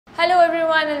Hello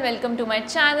everyone and welcome to my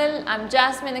channel. I'm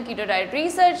Jasmine, a keto diet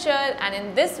researcher, and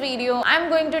in this video I'm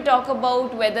going to talk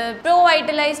about whether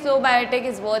Povitalize probiotic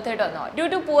is worth it or not. Due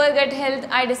to poor gut health,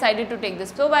 I decided to take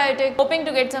this probiotic hoping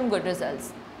to get some good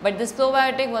results. But this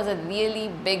probiotic was a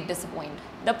really big disappointment.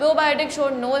 The probiotic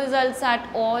showed no results at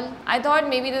all. I thought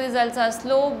maybe the results are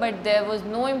slow, but there was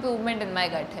no improvement in my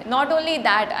gut health. Not only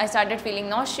that, I started feeling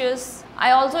nauseous.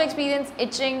 I also experienced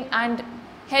itching and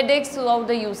headaches throughout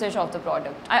the usage of the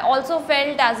product. I also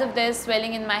felt as if there is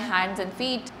swelling in my hands and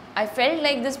feet. I felt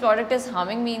like this product is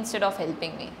harming me instead of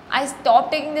helping me. I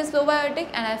stopped taking this probiotic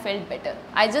and I felt better.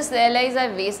 I just realized I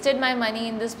wasted my money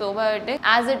in this probiotic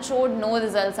as it showed no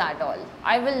results at all.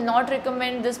 I will not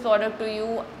recommend this product to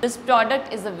you. This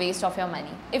product is a waste of your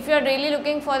money. If you are really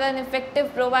looking for an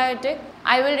effective probiotic,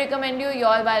 I will recommend you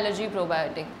YourBiology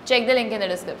probiotic. Check the link in the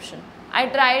description. I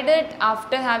tried it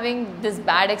after having this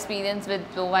bad experience with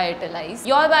Povitalize.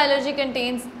 YourBiology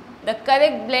contains the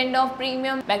correct blend of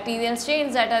premium bacterial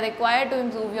strains that are required to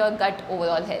improve your gut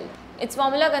overall health. Its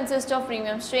formula consists of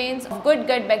premium strains of good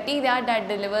gut bacteria that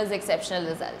delivers exceptional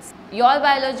results.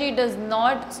 YourBiology does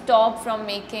not stop from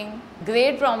making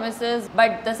great promises,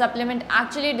 but the supplement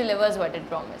actually delivers what it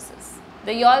promises.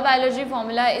 The YourBiology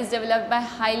formula is developed by a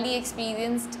highly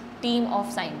experienced team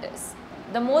of scientists.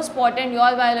 The most potent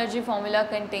YourBiology formula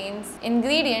contains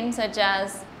ingredients such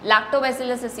as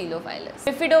Lactobacillus acidophilus,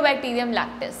 Bifidobacterium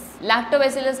lactis,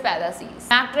 Lactobacillus parasies,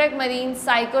 MAKtrek marine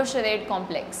cycloserate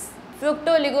complex,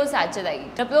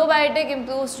 fructoligosaccharide. The probiotic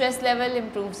improves stress level,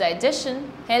 improves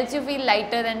digestion, helps you feel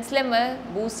lighter and slimmer,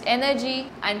 boosts energy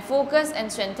and focus,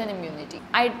 and strengthen immunity.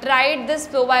 I tried this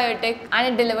probiotic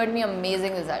and it delivered me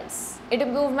amazing results. It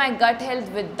improved my gut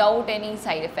health without any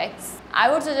side effects.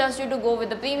 I would suggest you to go with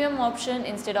the premium option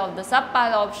instead of the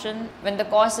subpar option when the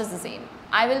cost is the same.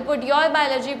 I will put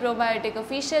YourBiology probiotic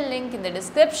official link in the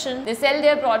description. They sell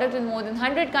their product in more than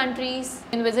 100 countries.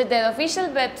 You can visit their official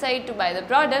website to buy the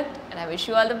product, and I wish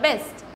you all the best.